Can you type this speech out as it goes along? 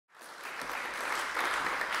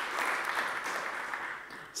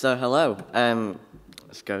So hello,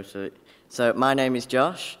 let's go to it. So my name is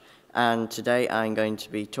Josh, and today I'm going to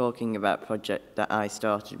be talking about a project that I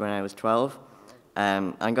started when I was 12.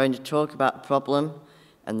 I'm going to talk about a problem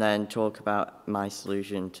and then talk about my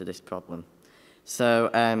solution to this problem. So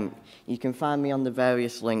you can find me on the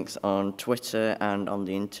various links on Twitter and on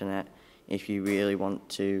the internet if you really want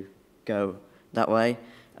to go that way.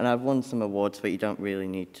 And I've won some awards, but you don't really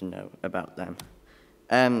need to know about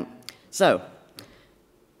them. So,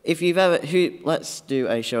 if you've ever, let's do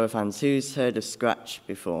a show of hands. Who's heard of Scratch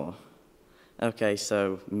before? Okay,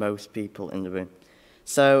 so most people in the room.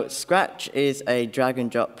 So Scratch is a drag and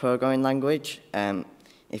drop programming language,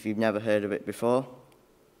 if you've never heard of it before.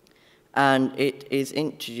 And it is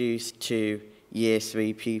introduced to Year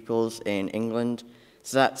 3 pupils in England,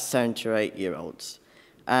 so that's 7 to 8 year olds.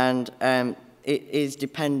 And it is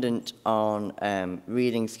dependent on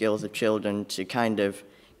reading skills of children to kind of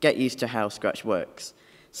get used to how Scratch works.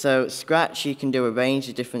 So Scratch, you can do a range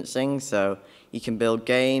of different things. So you can build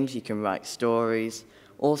games, you can write stories,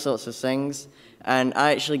 all sorts of things. And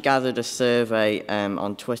I actually gathered a survey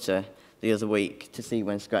on Twitter the other week to see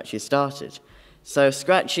when Scratch is started. So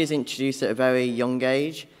Scratch is introduced at a very young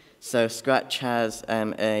age. So Scratch has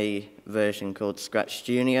a version called Scratch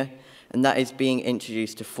Junior, and that is being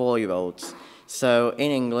introduced to 4-year-olds. So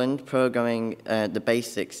in England, programming the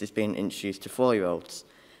basics is being introduced to 4-year-olds.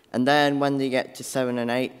 And then when they get to 7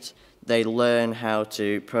 and 8, they learn how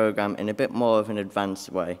to program in a bit more of an advanced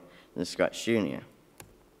way than Scratch Junior.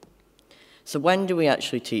 So when do we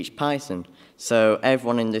actually teach Python? So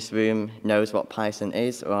everyone in this room knows what Python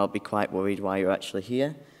is, or I'll be quite worried why you're actually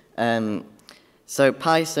here. So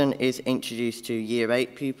Python is introduced to Year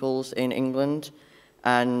 8 pupils in England,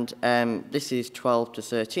 and this is 12 to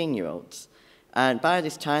 13-year-olds. And by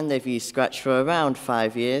this time, they've used Scratch for around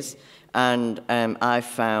 5 years, and I've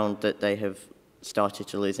found that they have started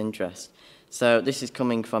to lose interest. So this is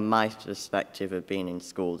coming from my perspective of being in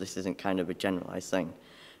school. This isn't kind of a generalized thing.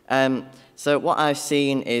 So what I've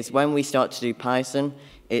seen is when we start to do Python,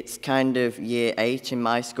 it's kind of Year 8 in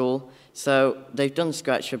my school. So they've done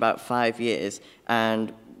Scratch for about 5 years,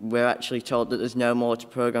 and we're actually told that there's no more to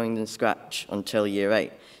programming than Scratch until Year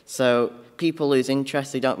 8. So people lose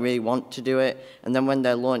interest, they don't really want to do it, and then when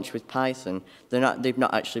they're launched with Python, they've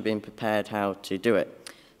not actually been prepared how to do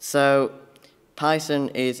it. So Python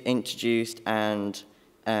is introduced, and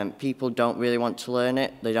people don't really want to learn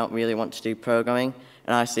it, they don't really want to do programming,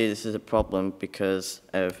 and I see this as a problem because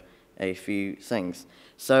of a few things.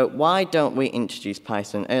 So why don't we introduce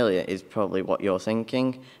Python earlier is probably what you're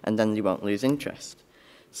thinking, and then you won't lose interest.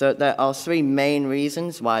 So there are 3 main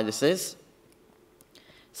reasons why this is.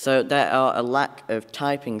 So there are a lack of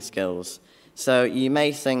typing skills. So you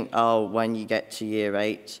may think, oh, when you get to Year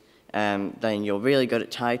 8, then you're really good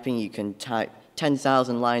at typing. You can type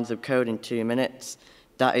 10,000 lines of code in 2 minutes.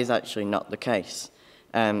 That is actually not the case.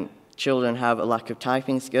 Children have a lack of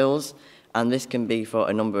typing skills, and this can be for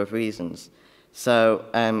a number of reasons. So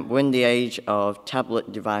we're in the age of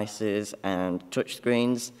tablet devices and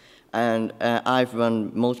touchscreens, and I've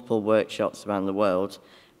run multiple workshops around the world,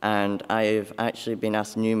 and I have actually been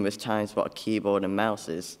asked numerous times what a keyboard and mouse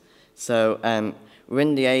is. So we're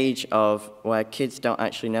in the age of where kids don't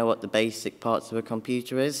actually know what the basic parts of a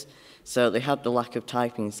computer is, so they have the lack of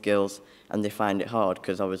typing skills, and they find it hard,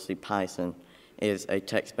 because obviously Python is a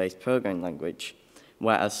text-based programming language,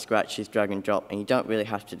 whereas Scratch is drag and drop, and you don't really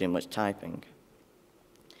have to do much typing.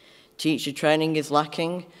 Teacher training is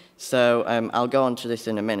lacking, so I'll go on to this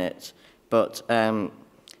in a minute, but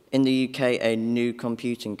in the UK, a new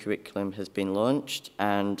computing curriculum has been launched,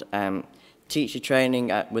 and teacher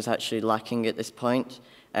training was actually lacking at this point.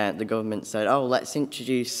 The government said, oh, let's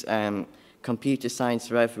introduce computer science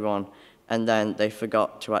for everyone, and then they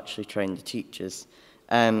forgot to actually train the teachers,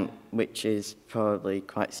 which is probably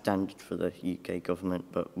quite standard for the UK government,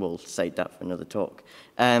 but we'll save that for another talk.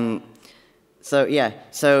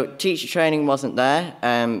 So teacher training wasn't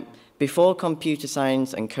there. Before computer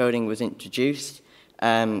science and coding was introduced,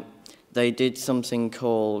 they did something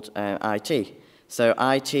called IT. So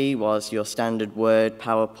IT was your standard Word,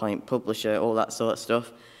 PowerPoint, publisher, all that sort of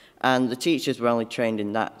stuff. And the teachers were only trained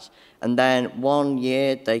in that. And then 1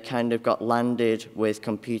 year, they kind of got landed with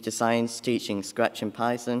computer science, teaching Scratch and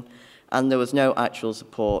Python. And there was no actual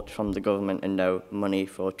support from the government and no money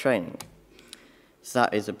for training. So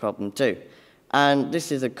that is a problem too. And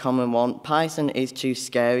this is a common one. Python is too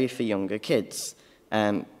scary for younger kids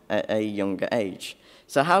at a younger age.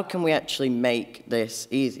 So how can we actually make this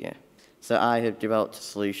easier? So I have developed a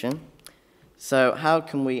solution. So how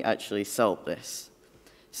can we actually solve this?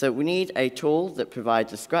 So we need a tool that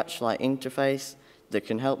provides a Scratch-like interface that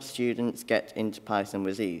can help students get into Python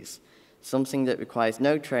with ease, something that requires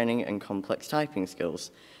no training and complex typing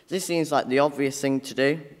skills. This seems like the obvious thing to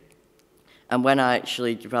do, and when I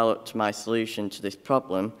actually developed my solution to this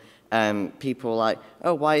problem, people were like,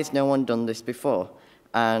 oh, why has no one done this before?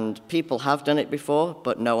 And people have done it before,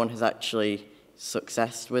 but no one has actually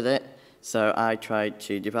successed with it, so I tried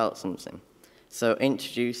to develop something. So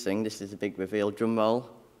introducing, this is a big reveal, drum roll,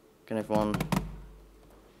 can everyone...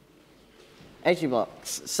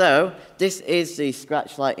 EduBlocks. So this is the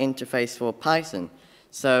Scratch-like interface for Python.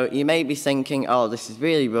 So you may be thinking, oh, this is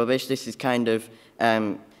really rubbish. This is kind of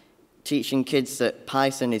teaching kids that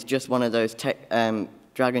Python is just one of those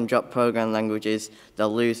drag-and-drop program languages.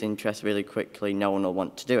 They'll lose interest really quickly. No one will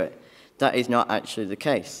want to do it. That is not actually the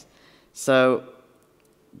case. So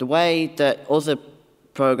the way that other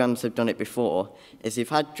programs have done it before is they've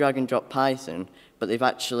had drag-and-drop Python, but they've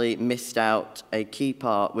actually missed out a key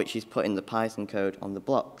part, which is putting the Python code on the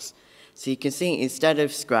blocks. So you can see instead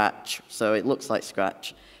of Scratch, so it looks like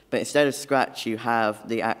Scratch, but instead of Scratch, you have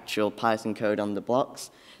the actual Python code on the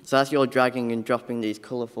blocks. So as you're dragging and dropping these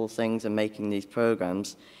colorful things and making these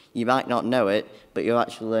programs, you might not know it, but you're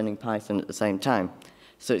actually learning Python at the same time.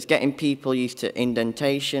 So it's getting people used to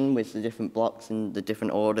indentation with the different blocks and the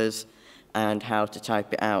different orders, and how to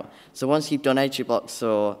type it out. So once you've done EduBlocks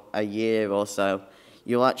for a year or so,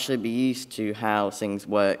 you'll actually be used to how things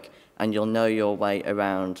work, and you'll know your way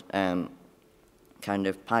around kind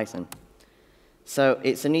of Python. So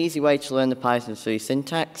it's an easy way to learn the Python through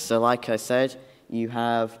syntax. So like I said, you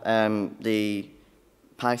have the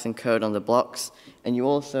Python code on the blocks, and you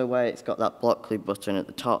also, where it's got that Blockly button at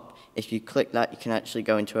the top, if you click that, you can actually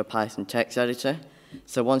go into a Python text editor.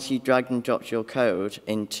 So once you drag and drop your code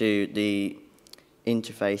into the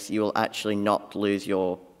interface, you will actually not lose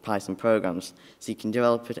your Python programs. So you can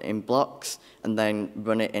develop it in blocks and then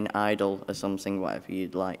run it in idle or something, whatever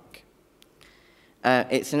you'd like.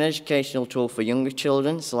 It's an educational tool for younger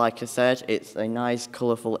children. So like I said, it's a nice,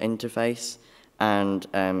 colourful interface, and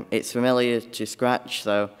it's familiar to Scratch.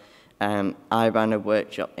 So I ran a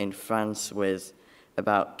workshop in France with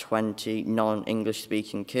about 20 non-English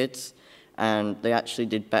speaking kids, and they actually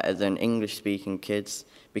did better than English-speaking kids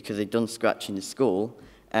because they'd done Scratch in the school,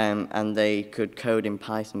 and they could code in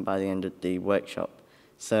Python by the end of the workshop.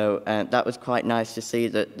 So that was quite nice to see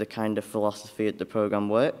that the kind of philosophy of the program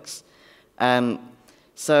works.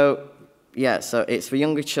 So it's for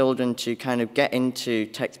younger children to kind of get into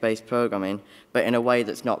text-based programming, but in a way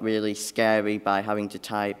that's not really scary by having to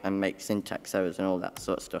type and make syntax errors and all that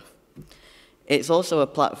sort of stuff. It's also a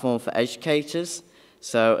platform for educators.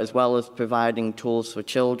 So as well as providing tools for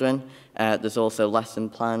children, there's also lesson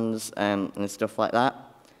plans and stuff like that.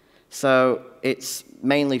 So it's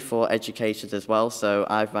mainly for educators as well. So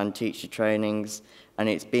I've run teacher trainings, and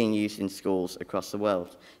it's being used in schools across the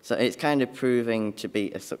world. So it's kind of proving to be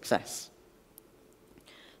a success.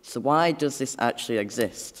 So why does this actually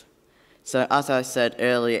exist? So as I said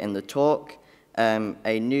earlier in the talk,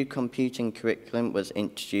 a new computing curriculum was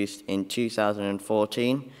introduced in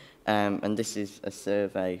 2014. And this is a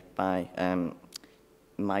survey by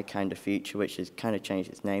My Kind of Future, which has kind of changed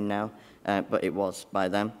its name now, but it was by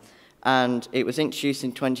them. And it was introduced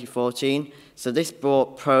in 2014. So this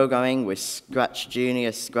brought programming with Scratch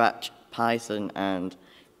Junior, Scratch, Python, and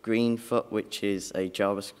Greenfoot, which is a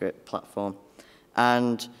JavaScript platform.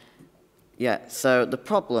 And so the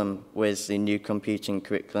problem with the new computing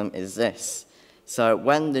curriculum is this. So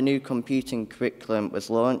when the new computing curriculum was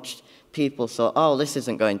launched, people thought, oh, this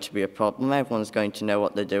isn't going to be a problem, everyone's going to know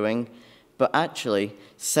what they're doing. But actually,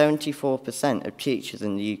 74% of teachers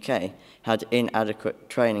in the UK had inadequate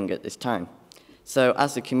training at this time. So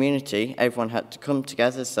as a community, everyone had to come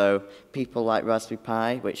together, so people like Raspberry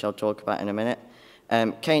Pi, which I'll talk about in a minute,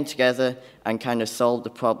 came together and kind of solved the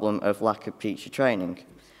problem of lack of teacher training.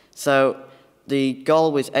 So the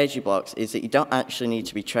goal with EduBlocks is that you don't actually need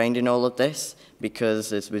to be trained in all of this, because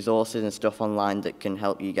there's resources and stuff online that can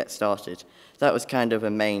help you get started. That was kind of a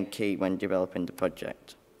main key when developing the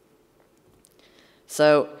project.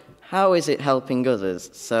 So how is it helping others?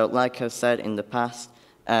 So like I've said in the past,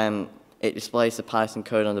 it displays the Python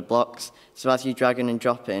code on the blocks. So as you drag in and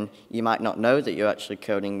drop in, you might not know that you're actually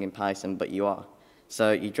coding in Python, but you are.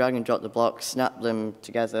 So you drag and drop the blocks, snap them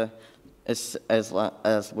together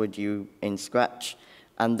as would you in Scratch,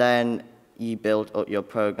 and then you build up your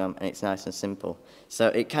program, and it's nice and simple. So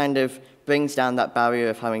it kind of brings down that barrier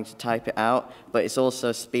of having to type it out, but it's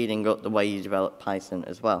also speeding up the way you develop Python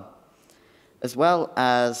as well. As well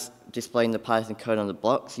as displaying the Python code on the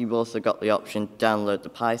blocks, you've also got the option to download the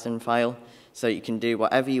Python file. So you can do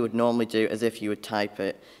whatever you would normally do as if you would type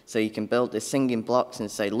it. So you can build this singing blocks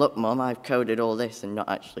and say, look, Mum, I've coded all this and not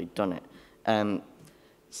actually done it.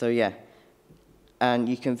 So yeah. And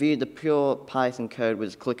you can view the pure Python code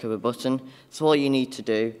with a click of a button. So all you need to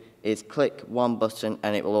do is click one button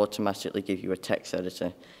and it will automatically give you a text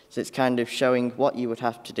editor. So it's kind of showing what you would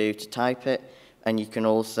have to do to type it, and you can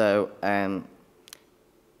also,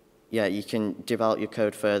 you can develop your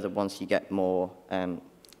code further once you get more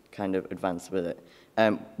kind of advanced with it.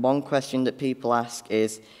 One question that people ask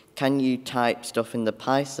is, can you type stuff in the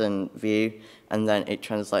Python view and then it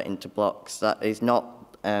translates into blocks? That is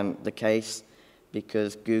not the case,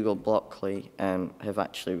 because Google Blockly have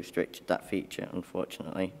actually restricted that feature,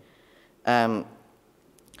 unfortunately.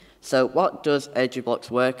 So what does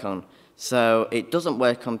EduBlocks work on? So it doesn't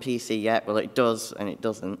work on PC yet. Well, it does and it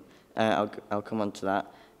doesn't. I'll come on to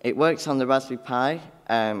that. It works on the Raspberry Pi,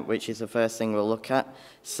 which is the first thing we'll look at.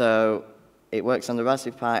 So it works on the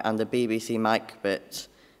Raspberry Pi and the BBC Microbit,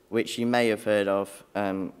 which you may have heard of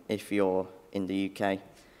if you're in the UK.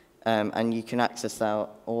 And you can access that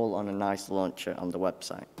all on a nice launcher on the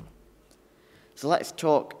website. So let's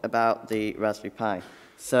talk about the Raspberry Pi.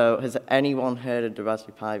 So has anyone heard of the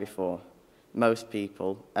Raspberry Pi before? Most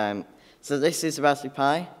people. So this is the Raspberry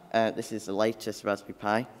Pi. This is the latest Raspberry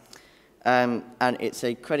Pi. And it's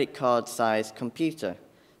a credit card sized computer.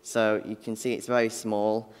 So you can see it's very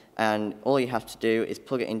small, and all you have to do is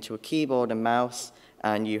plug it into a keyboard and mouse,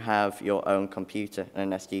 and you have your own computer,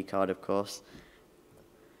 and an SD card, of course.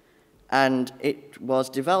 And it was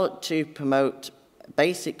developed to promote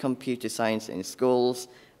basic computer science in schools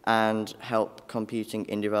and help computing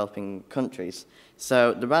in developing countries.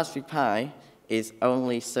 So the Raspberry Pi is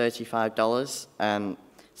only $35.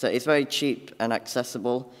 So it's very cheap and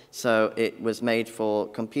accessible. So it was made for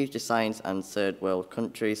computer science and third world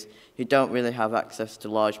countries who don't really have access to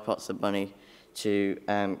large pots of money to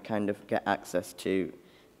kind of get access to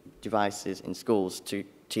devices in schools to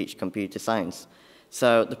teach computer science.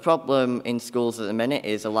 So the problem in schools at the minute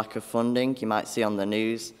is a lack of funding. You might see on the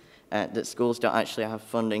news that schools don't actually have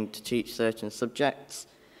funding to teach certain subjects.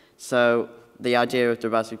 So the idea of the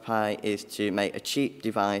Raspberry Pi is to make a cheap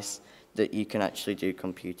device that you can actually do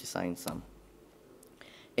computer science on.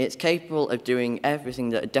 It's capable of doing everything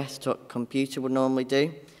that a desktop computer would normally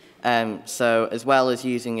do. So as well as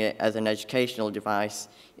using it as an educational device,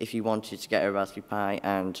 if you wanted to get a Raspberry Pi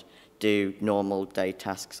and do normal day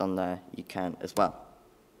tasks on there, you can as well.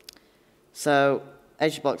 So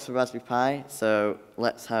EduBlocks for Raspberry Pi, so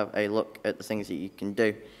let's have a look at the things that you can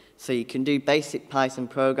do. So you can do basic Python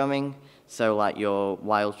programming, so like your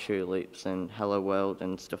while true loops and hello world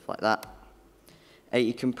and stuff like that.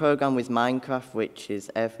 You can program with Minecraft, which is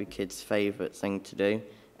every kid's favourite thing to do.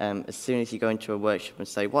 As soon as you go into a workshop and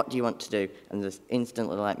say, what do you want to do? And there's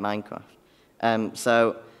instantly like Minecraft.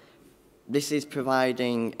 So this is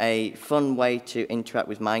providing a fun way to interact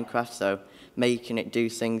with Minecraft, so making it do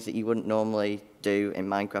things that you wouldn't normally do in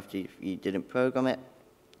Minecraft if you didn't program it.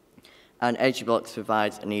 And EduBlocks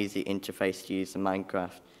provides an easy interface to use the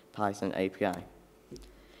Minecraft Python API.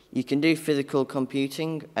 You can do physical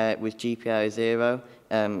computing with GPIO 0.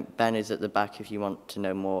 Ben is at the back if you want to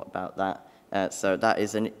know more about that. So that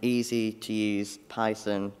is an easy-to-use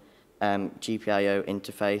Python GPIO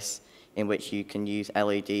interface in which you can use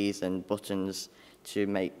LEDs and buttons to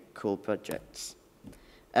make cool projects.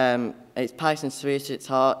 It's Python 3 at its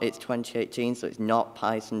heart. It's 2018, so it's not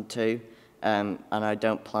Python 2. And I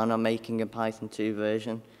don't plan on making a Python 2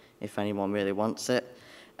 version if anyone really wants it.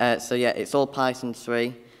 So yeah, it's all Python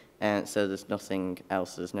 3, and so there's nothing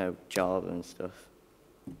else. There's no Java and stuff.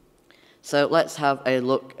 So let's have a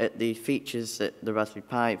look at the features that the Raspberry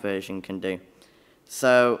Pi version can do.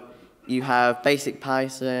 So you have basic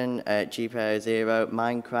Python, GPIO 0,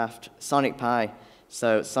 Minecraft, Sonic Pi.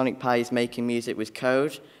 So Sonic Pi is making music with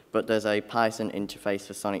code, but there's a Python interface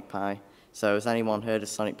for Sonic Pi. So has anyone heard of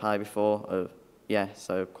Sonic Pi before? Yeah,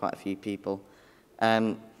 so quite a few people.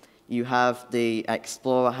 You have the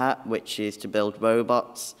Explorer hat, which is to build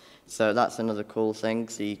robots. So that's another cool thing.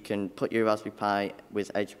 So you can put your Raspberry Pi with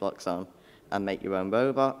EduBlocks on and make your own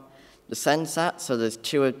robot. The SenseHat, so there's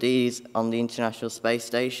 2 of these on the International Space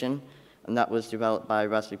Station, and that was developed by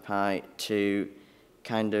Raspberry Pi to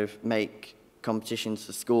kind of make competitions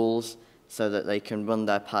for schools so that they can run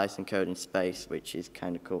their Python code in space, which is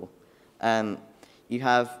kind of cool. You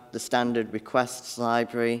have the standard requests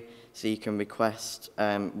library, so you can request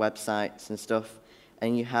websites and stuff.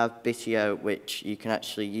 And you have Bitio, which you can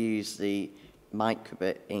actually use the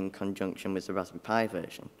microbit in conjunction with the Raspberry Pi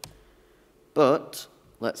version. But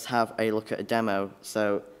let's have a look at a demo.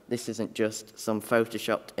 So this isn't just some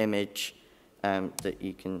photoshopped image that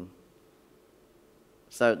you can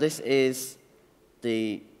So this is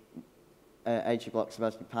the EduBlocks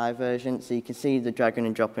Raspberry Pi version. So you can see the dragging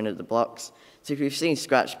and dropping of the blocks. So if you've seen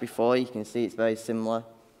Scratch before, you can see it's very similar.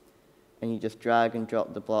 And you just drag and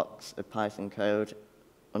drop the blocks of Python code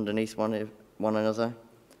underneath one another.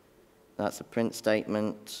 That's a print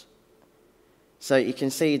statement. So you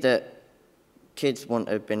can see that kids wouldn't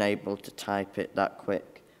have been able to type it that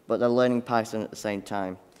quick, but they're learning Python at the same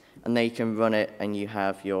time. And they can run it, and you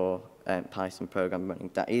have your Python program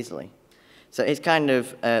running that easily. So it's kind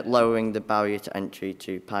of lowering the barrier to entry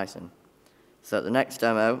to Python. So the next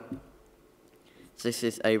demo, so this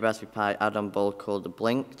is a Raspberry Pi add-on board called the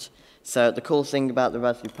Blinked. So the cool thing about the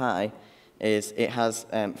Raspberry Pi is it has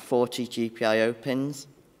 40 GPIO pins,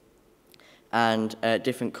 and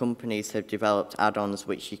different companies have developed add-ons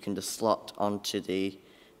which you can just slot onto the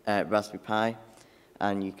Raspberry Pi,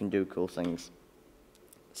 and you can do cool things.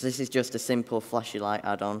 So this is just a simple flashy light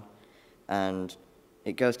add-on, and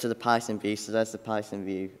it goes to the Python view, so there's the Python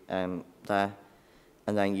view there,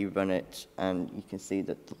 and then you run it, and you can see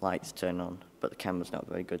that the lights turn on, but the camera's not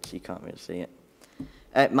very good, so you can't really see it.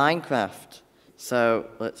 Minecraft. So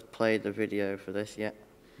let's play the video for this, yeah.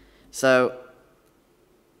 So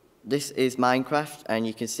this is Minecraft, and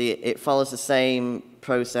you can see it follows the same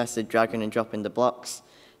process of dragging and dropping the blocks.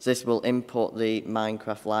 So this will import the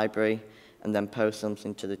Minecraft library and then post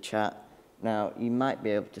something to the chat. Now, you might be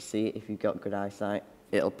able to see it if you've got good eyesight.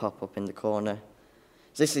 It'll pop up in the corner.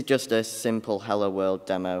 So this is just a simple Hello World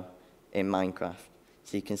demo in Minecraft.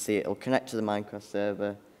 So you can see it'll connect to the Minecraft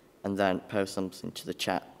server and then post something to the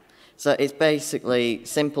chat. So it's basically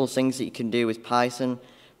simple things that you can do with Python,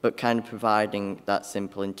 but kind of providing that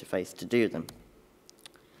simple interface to do them.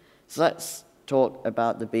 So let's talk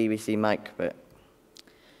about the BBC Microbit.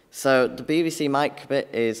 So the BBC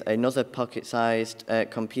Microbit is another pocket-sized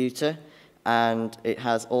computer, and it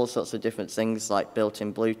has all sorts of different things like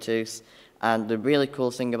built-in Bluetooth. And the really cool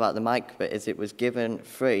thing about the Microbit is it was given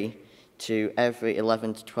free to every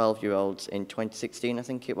 11 to 12-year-olds in 2016, I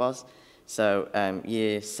think it was. So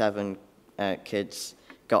year 7 kids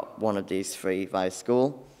got one of these free via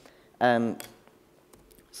school. So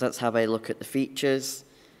let's have a look at the features.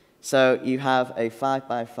 So you have a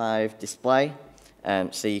 5x5 display,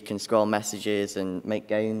 so you can scroll messages and make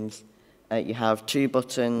games. You have 2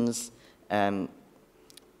 buttons,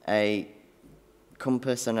 a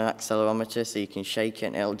compass and an accelerometer, so you can shake it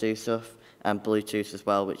and it'll do stuff, and Bluetooth as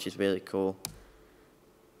well, which is really cool.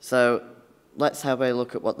 So let's have a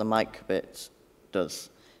look at what the Microbit does.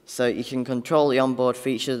 So you can control the onboard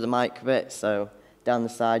features of the Microbit. So down the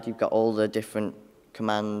side, you've got all the different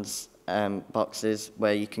commands boxes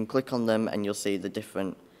where you can click on them and you'll see the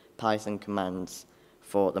different Python commands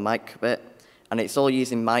for the Microbit. And it's all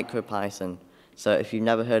using MicroPython. So if you've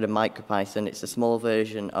never heard of MicroPython, it's a small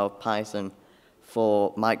version of Python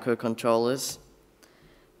for microcontrollers.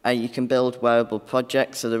 You can build wearable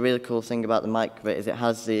projects. So the really cool thing about the Microbit is it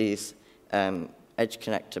has these edge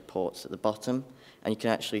connector ports at the bottom, and you can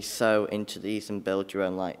actually sew into these and build your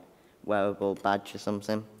own like wearable badge or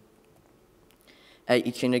something.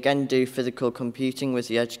 You can again do physical computing with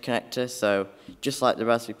the edge connector, so just like the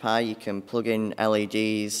Raspberry Pi, you can plug in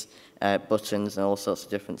LEDs, buttons and all sorts of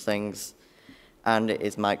different things, and it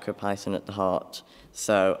is MicroPython at the heart.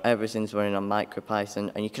 So everything's running on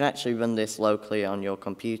MicroPython, and you can actually run this locally on your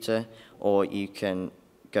computer, or you can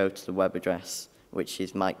go to the web address, which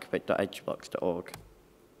is microbit.edublocks.org.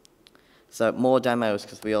 So more demos,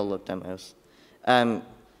 because we all love demos.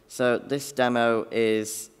 So this demo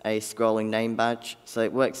is a scrolling name badge. So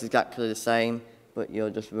it works exactly the same, but you're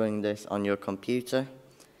just running this on your computer.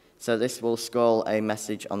 So this will scroll a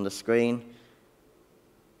message on the screen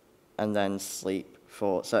and then sleep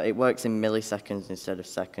for, so it works in milliseconds instead of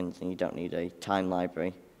seconds, and you don't need a time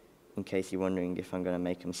library, in case you're wondering if I'm going to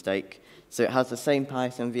make a mistake. So it has the same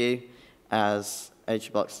Python view as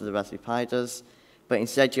EduBlocks to the Raspberry Pi does, but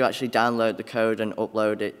instead you actually download the code and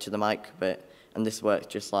upload it to the Microbit, and this works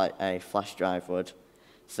just like a flash drive would.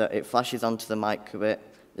 So it flashes onto the Microbit.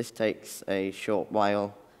 This takes a short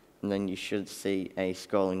while, and then you should see a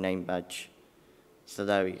scrolling name badge. So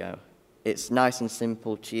there we go. It's nice and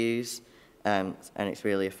simple to use, and it's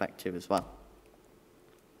really effective as well.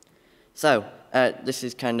 So this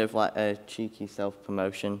is kind of like a cheeky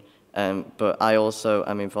self-promotion, but I also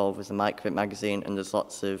am involved with the Microbit magazine, and there's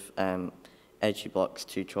lots of EduBlocks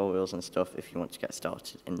tutorials and stuff if you want to get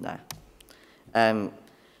started in there.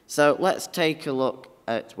 So let's take a look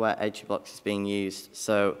at where EduBlocks is being used.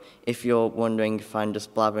 So if you're wondering if I'm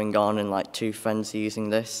just blabbering on and like 2 friends are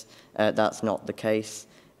using this, that's not the case.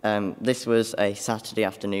 This was a Saturday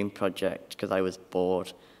afternoon project because I was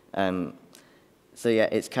bored. So yeah,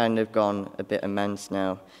 it's kind of gone a bit immense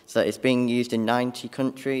now. So it's being used in 90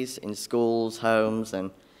 countries, in schools, homes,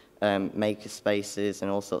 and maker spaces,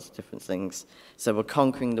 and all sorts of different things. So we're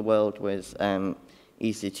conquering the world with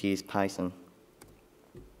easy-to-use Python.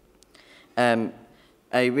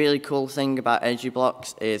 A really cool thing about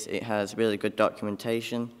EduBlocks is it has really good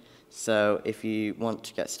documentation. So if you want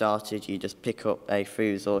to get started, you just pick up a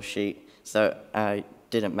free resource sheet. So I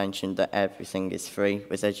didn't mention that everything is free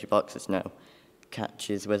with EduBlocks. There's no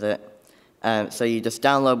catches with it. So you just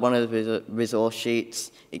download one of the resource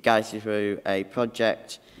sheets, it guides you through a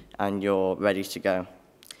project, and you're ready to go.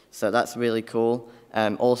 So that's really cool.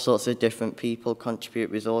 All sorts of different people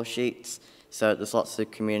contribute resource sheets, so there's lots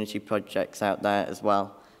of community projects out there as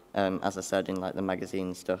well, as I said, in like the magazine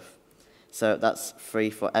and stuff. So that's free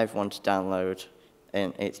for everyone to download,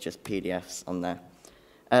 and it's just PDFs on there.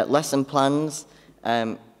 Lesson plans,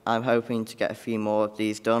 I'm hoping to get a few more of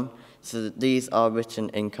these done. So these are written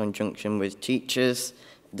in conjunction with teachers.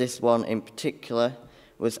 This one in particular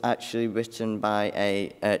was actually written by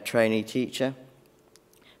a trainee teacher,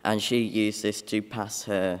 and she used this to pass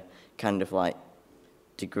her kind of like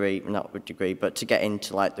degree, not a degree, but to get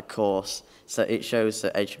into like the course. So it shows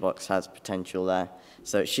that EduBlocks has potential there.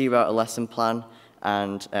 So she wrote a lesson plan,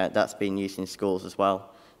 and that's being used in schools as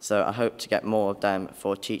well. So I hope to get more of them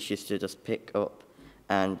for teachers to just pick up,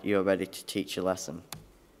 and you're ready to teach a lesson.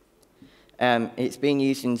 It's being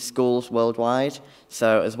used in schools worldwide,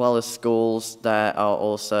 so as well as schools, there are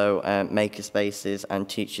also makerspaces and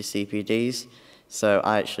teacher CPDs. So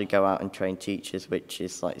I actually go out and train teachers, which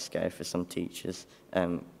is like scary for some teachers,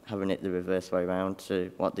 having it the reverse way around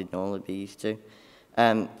to what they'd normally be used to.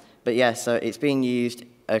 But yeah, so it's being used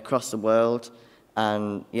across the world,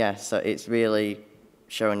 and yeah, so it's really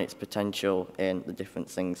showing its potential in the different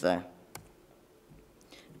things there.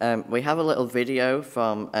 We have a little video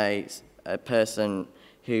from a person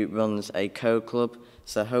who runs a code club,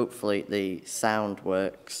 so hopefully the sound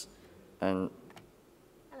works. And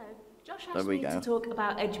hello, Josh asked me to talk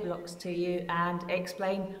about EduBlocks to you and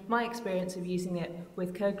explain my experience of using it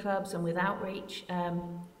with code clubs and with outreach.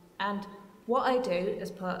 And what I do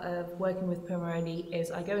as part of working with Pomeroni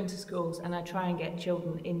is I go into schools and I try and get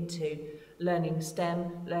children into learning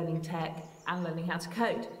STEM, learning tech, and learning how to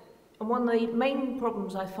code. And one of the main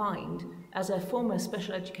problems I find as a former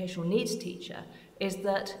special educational needs teacher is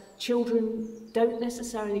that children don't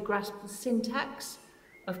necessarily grasp the syntax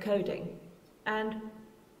of coding. And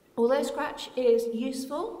although Scratch is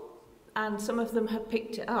useful, and some of them have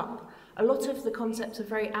picked it up, a lot of the concepts are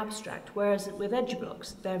very abstract, whereas with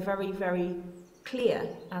EduBlocks, they're very, very clear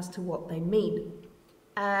as to what they mean.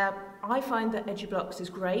 I find that EduBlocks is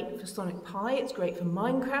great for Sonic Pi, it's great for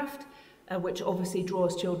Minecraft, which obviously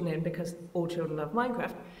draws children in because all children love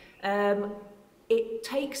Minecraft. It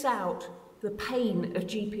takes out the pain of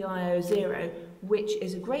GPIO 0, which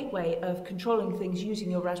is a great way of controlling things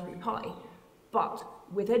using your Raspberry Pi. But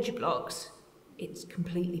with EduBlocks, it's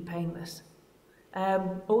completely painless.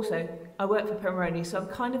 Also, I work for Pomeroni, so I'm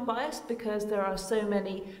kind of biased because there are so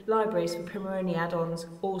many libraries for Pomeroni add-ons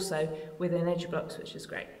also within EduBlocks, which is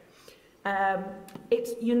great.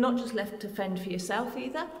 You're not just left to fend for yourself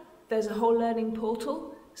either. There's a whole learning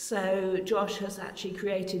portal, so Josh has actually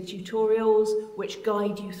created tutorials which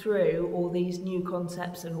guide you through all these new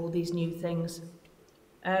concepts and all these new things.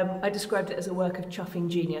 I described it as a work of chuffing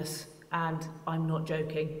genius, and I'm not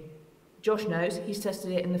joking. Josh knows, he's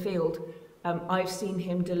tested it in the field. I've seen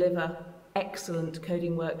him deliver excellent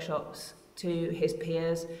coding workshops to his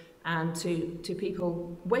peers and to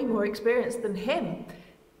people way more experienced than him.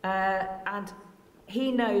 And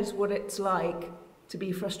he knows what it's like to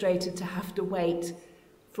be frustrated to have to wait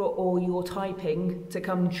for all your typing to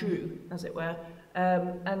come true, as it were.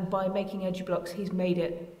 And by making EduBlocks, he's made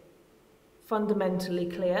it fundamentally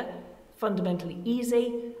clear, fundamentally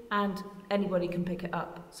easy, and anybody can pick it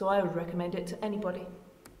up. So I would recommend it to anybody.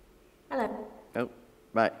 Hello. Oh,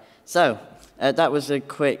 right. So that was a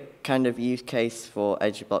quick kind of use case for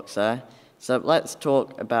EduBlocks there. So let's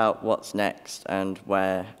talk about what's next and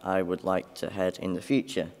where I would like to head in the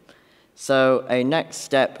future. So a next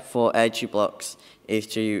step for EduBlocks is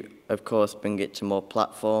to, of course, bring it to more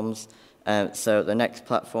platforms. So the next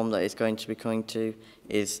platform that it's going to be coming to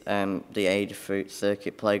is the Adafruit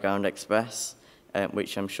Circuit Playground Express,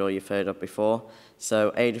 which I'm sure you've heard of before.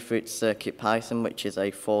 So Adafruit Circuit Python, which is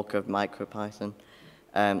a fork of MicroPython,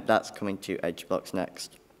 that's coming to EduBlocks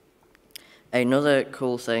next. Another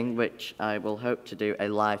cool thing, which I will hope to do a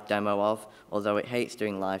live demo of, although it hates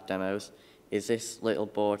doing live demos, is this little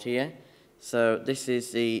board here. So this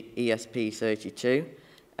is the ESP32,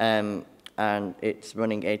 and it's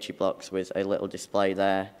running EduBlocks with a little display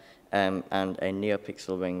there, and a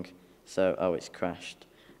NeoPixel ring. So, oh, it's crashed.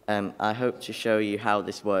 I hope to show you how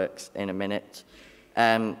this works in a minute.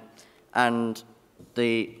 And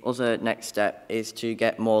the other next step is to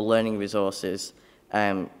get more learning resources,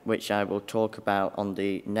 which I will talk about on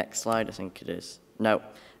the next slide, I think it is. No.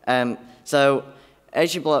 So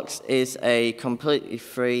EduBlocks is a completely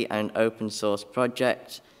free and open source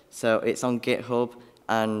project. So it's on GitHub,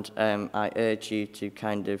 and I urge you to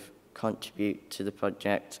kind of contribute to the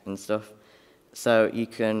project and stuff. So you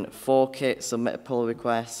can fork it, submit a pull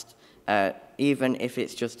request, even if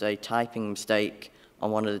it's just a typing mistake on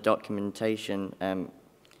one of the documentation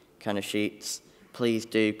kind of sheets. Please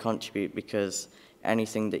do contribute, because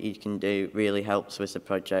anything that you can do really helps with the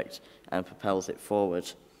project and propels it forward.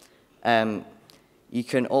 You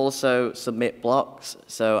can also submit blocks.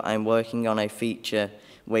 So I'm working on a feature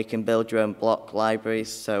where you can build your own block libraries.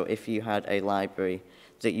 So if you had a library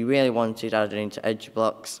that you really wanted added into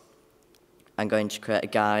EduBlocks, I'm going to create a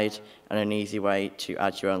guide and an easy way to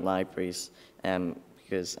add your own libraries,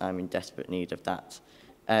 because I'm in desperate need of that.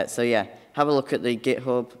 So yeah, have a look at the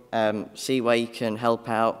GitHub, see where you can help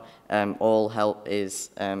out. All help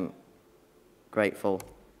is grateful.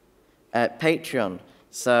 Patreon.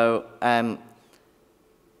 So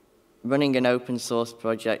running an open source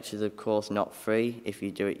project is of course not free if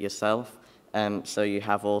you do it yourself. So you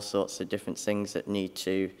have all sorts of different things that need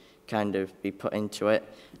to kind of be put into it.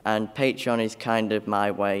 And Patreon is kind of my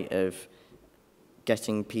way of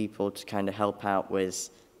getting people to kind of help out with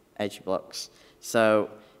EduBlocks. So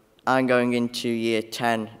I'm going into year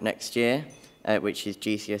 10 next year, which is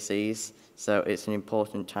GCSEs. So it's an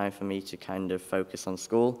important time for me to kind of focus on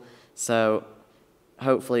school. So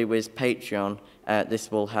hopefully with Patreon,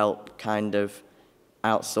 this will help kind of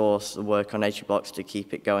outsource the work on EduBlocks to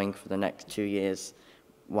keep it going for the next 2 years,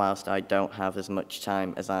 whilst I don't have as much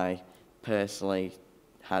time as I personally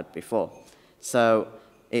had before. So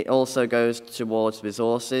it also goes towards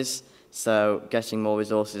resources, so getting more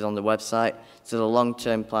resources on the website. So the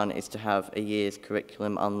long-term plan is to have a year's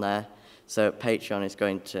curriculum on there. So Patreon is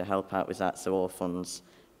going to help out with that, so all funds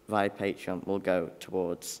via Patreon will go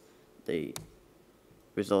towards the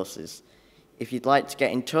resources. If you'd like to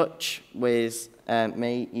get in touch with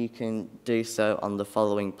me, you can do so on the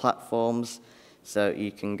following platforms. So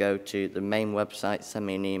you can go to the main website, send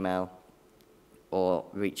me an email, or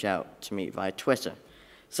reach out to me via Twitter.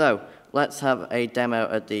 So let's have a demo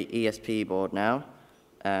at the ESP board now.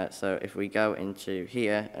 So if we go into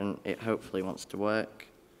here, and it hopefully wants to work,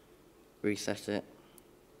 reset it.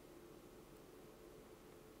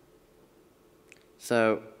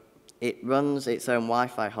 So it runs its own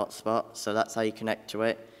Wi-Fi hotspot, so that's how you connect to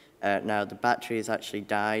it. Now the battery has actually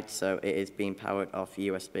died, so it is being powered off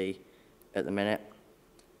USB at the minute.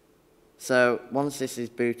 So once this is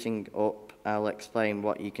booting up, I'll explain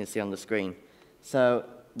what you can see on the screen. So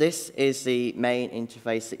this is the main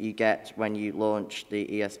interface that you get when you launch the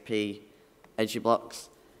ESP EduBlocks.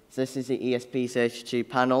 So this is the ESP32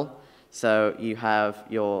 panel. So you have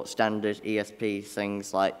your standard ESP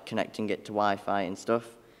things like connecting it to Wi-Fi and stuff.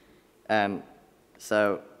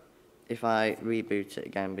 So if I reboot it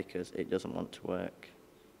again because it doesn't want to work,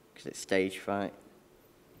 because it's stage fright.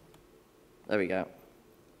 There we go.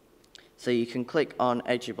 So you can click on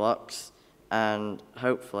EduBlocks, and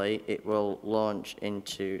hopefully it will launch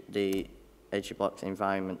into the EduBlocks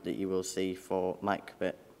environment that you will see for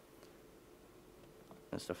microbit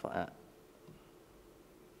and stuff like that.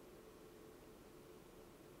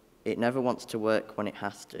 It never wants to work when it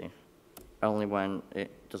has to, only when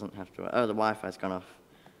it doesn't have to work. Oh, the Wi-Fi's gone off.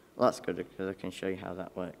 Well, that's good, because I can show you how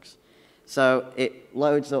that works. So it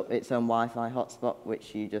loads up its own Wi-Fi hotspot,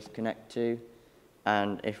 which you just connect to.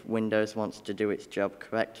 And if Windows wants to do its job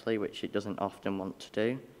correctly, which it doesn't often want to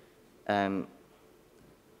do,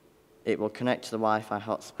 it will connect to the Wi-Fi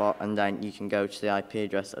hotspot, and then you can go to the IP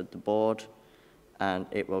address of the board, and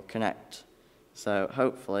it will connect. So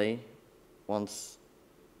hopefully, once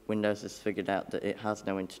Windows has figured out that it has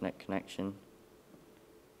no internet connection,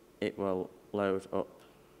 it will load up.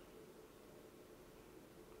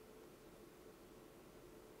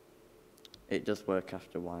 It does work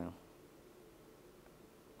after a while.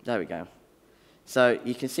 There we go. So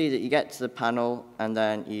you can see that you get to the panel, and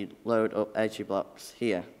then you load up EduBlocks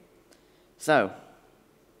here. So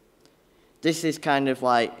this is kind of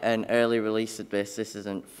like an early release of this. This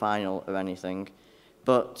isn't final or anything,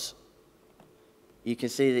 but you can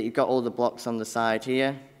see that you've got all the blocks on the side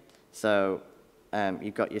here. So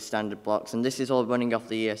you've got your standard blocks, and this is all running off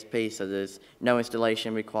the ESP, so there's no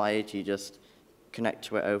installation required. You just connect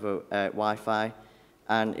to it over Wi-Fi.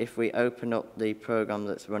 And if we open up the program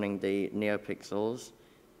that's running the NeoPixels,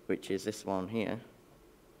 which is this one here,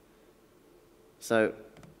 So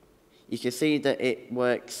you can see that it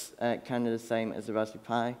works kind of the same as the Raspberry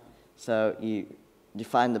Pi. So you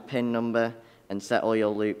define the pin number and set all your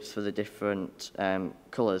loops for the different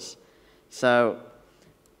colors. So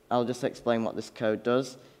I'll just explain what this code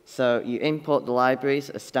does. So you import the libraries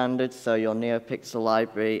as standard, so your NeoPixel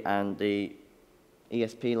library and the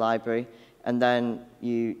ESP library, and then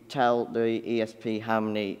you tell the ESP how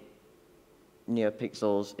many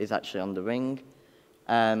NeoPixels is actually on the ring.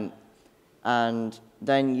 And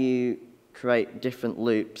then you create different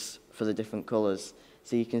loops for the different colors.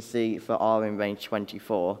 So you can see for R in range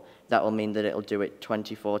 24, that will mean that it'll do it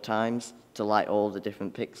 24 times to light all the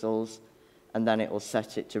different pixels, and then it will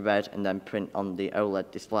set it to red and then print on the OLED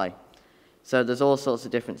display. So there's all sorts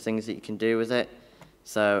of different things that you can do with it.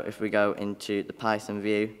 So if we go into the Python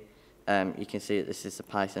view, you can see that this is the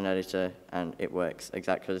Python editor, and it works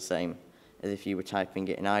exactly the same as if you were typing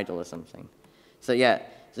it in idle or something. So yeah,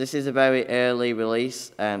 this is a very early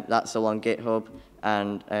release. That's all on GitHub,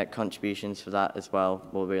 and contributions for that as well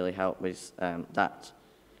will really help with that.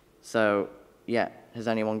 So yeah, has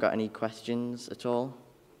anyone got any questions at all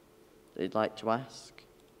they'd like to ask?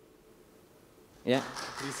 Yeah?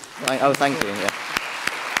 Please. Oh, thank you. Yeah.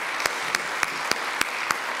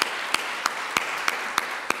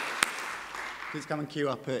 Please come and queue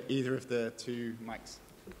up at either of the two mics.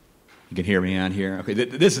 You can hear me on here? Okay,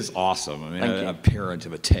 this is awesome. I mean, I'm a parent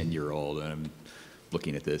of a 10-year-old, and I'm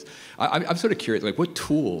looking at this. I'm sort of curious, like, what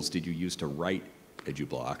tools did you use to write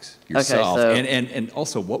EduBlocks yourself? Okay, so, and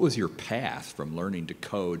also, what was your path from learning to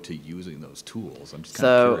code to using those tools? I'm just kind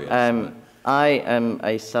of curious. I am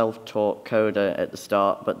a self-taught coder at the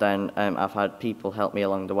start, but then I've had people help me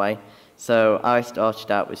along the way. So I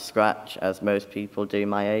started out with Scratch, as most people do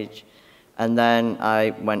my age. And then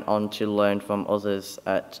I went on to learn from others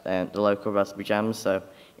at the local Raspberry Jams. So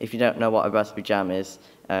if you don't know what a Raspberry Jam is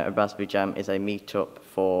a meetup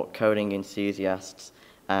for coding enthusiasts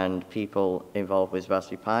and people involved with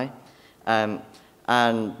Raspberry Pi. And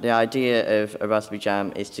the idea of a Raspberry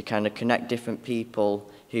Jam is to kind of connect different people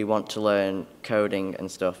who want to learn coding and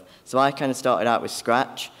stuff. So I kind of started out with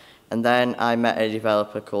Scratch, and then I met a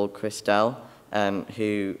developer called Christelle,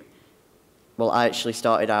 I actually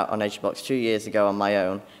started out on EduBlocks 2 years ago on my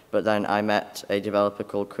own, but then I met a developer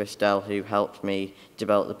called Christelle who helped me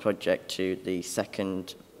develop the project to the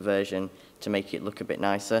second version to make it look a bit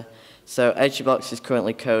nicer. So EduBlocks is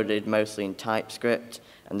currently coded mostly in TypeScript,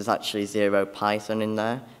 and there's actually EuroPython in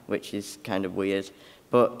there, which is kind of weird.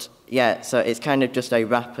 But yeah, so it's kind of just a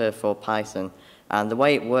wrapper for Python. And the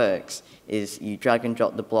way it works is you drag and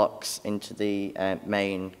drop the blocks into the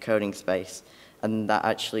main coding space, and that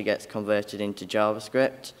actually gets converted into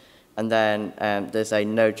JavaScript. And then there's a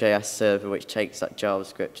Node.js server which takes that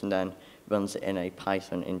JavaScript and then runs it in a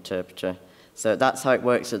Python interpreter. So that's how it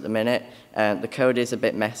works at the minute. The code is a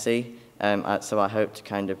bit messy, so I hope to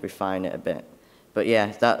kind of refine it a bit. But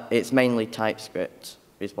yeah, it's mainly TypeScript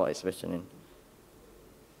is what it's written in.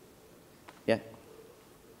 Yeah.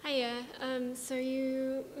 Hiya. So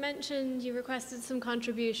you mentioned you requested some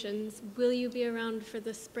contributions. Will you be around for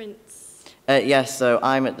the sprints? Yes, so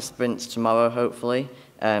I'm at the sprints tomorrow, hopefully.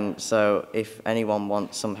 So if anyone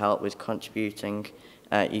wants some help with contributing,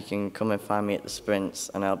 you can come and find me at the sprints,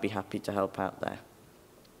 and I'll be happy to help out there.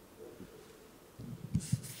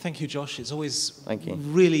 Thank you, Josh. It's always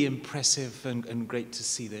really impressive and great to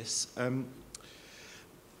see this.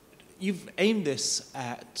 You've aimed this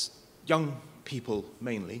at young people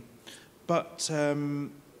mainly, but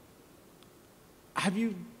have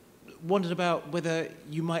you wondered about whether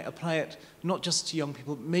you might apply it not just to young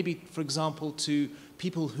people, maybe, for example, to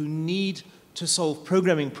people who need to solve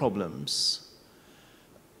programming problems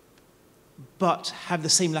but have the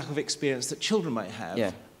same lack of experience that children might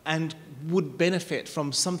have, and would benefit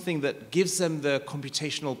from something that gives them the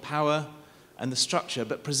computational power and the structure,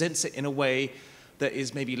 but presents it in a way that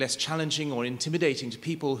is maybe less challenging or intimidating to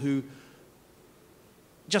people who,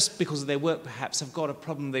 just because of their work perhaps, have got a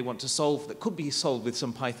problem they want to solve that could be solved with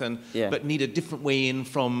some Python, but need a different way in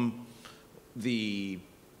from the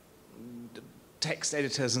text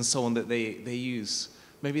editors and so on that they use.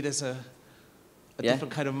 Maybe there's a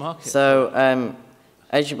different kind of market. So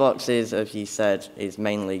EduBlocks is, as you said, is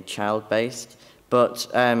mainly child-based, but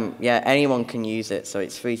yeah, anyone can use it, so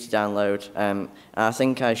it's free to download. And I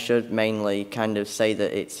think I should mainly kind of say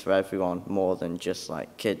that it's for everyone more than just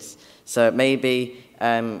like kids. So maybe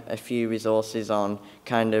a few resources on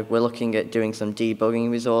we're looking at doing some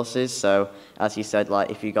debugging resources. So as you said,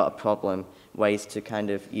 like if you got a problem, ways to kind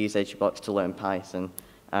of use EduBlocks to learn Python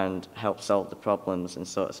and help solve the problems and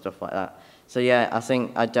sort of stuff like that. So yeah, I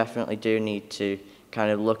think I definitely do need to kind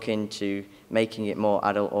of look into making it more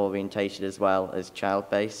adult orientated as well as child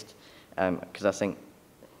based, because I think,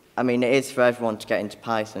 I mean, it is for everyone to get into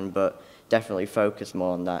Python, but definitely focus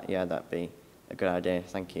more on that. Yeah, that'd be a good idea.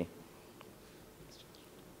 Thank you.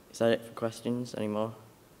 Is that it for questions? Any more?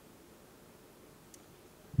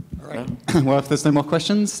 All right. No? Well, if there's no more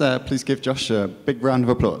questions, please give Josh a big round of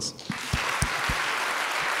applause.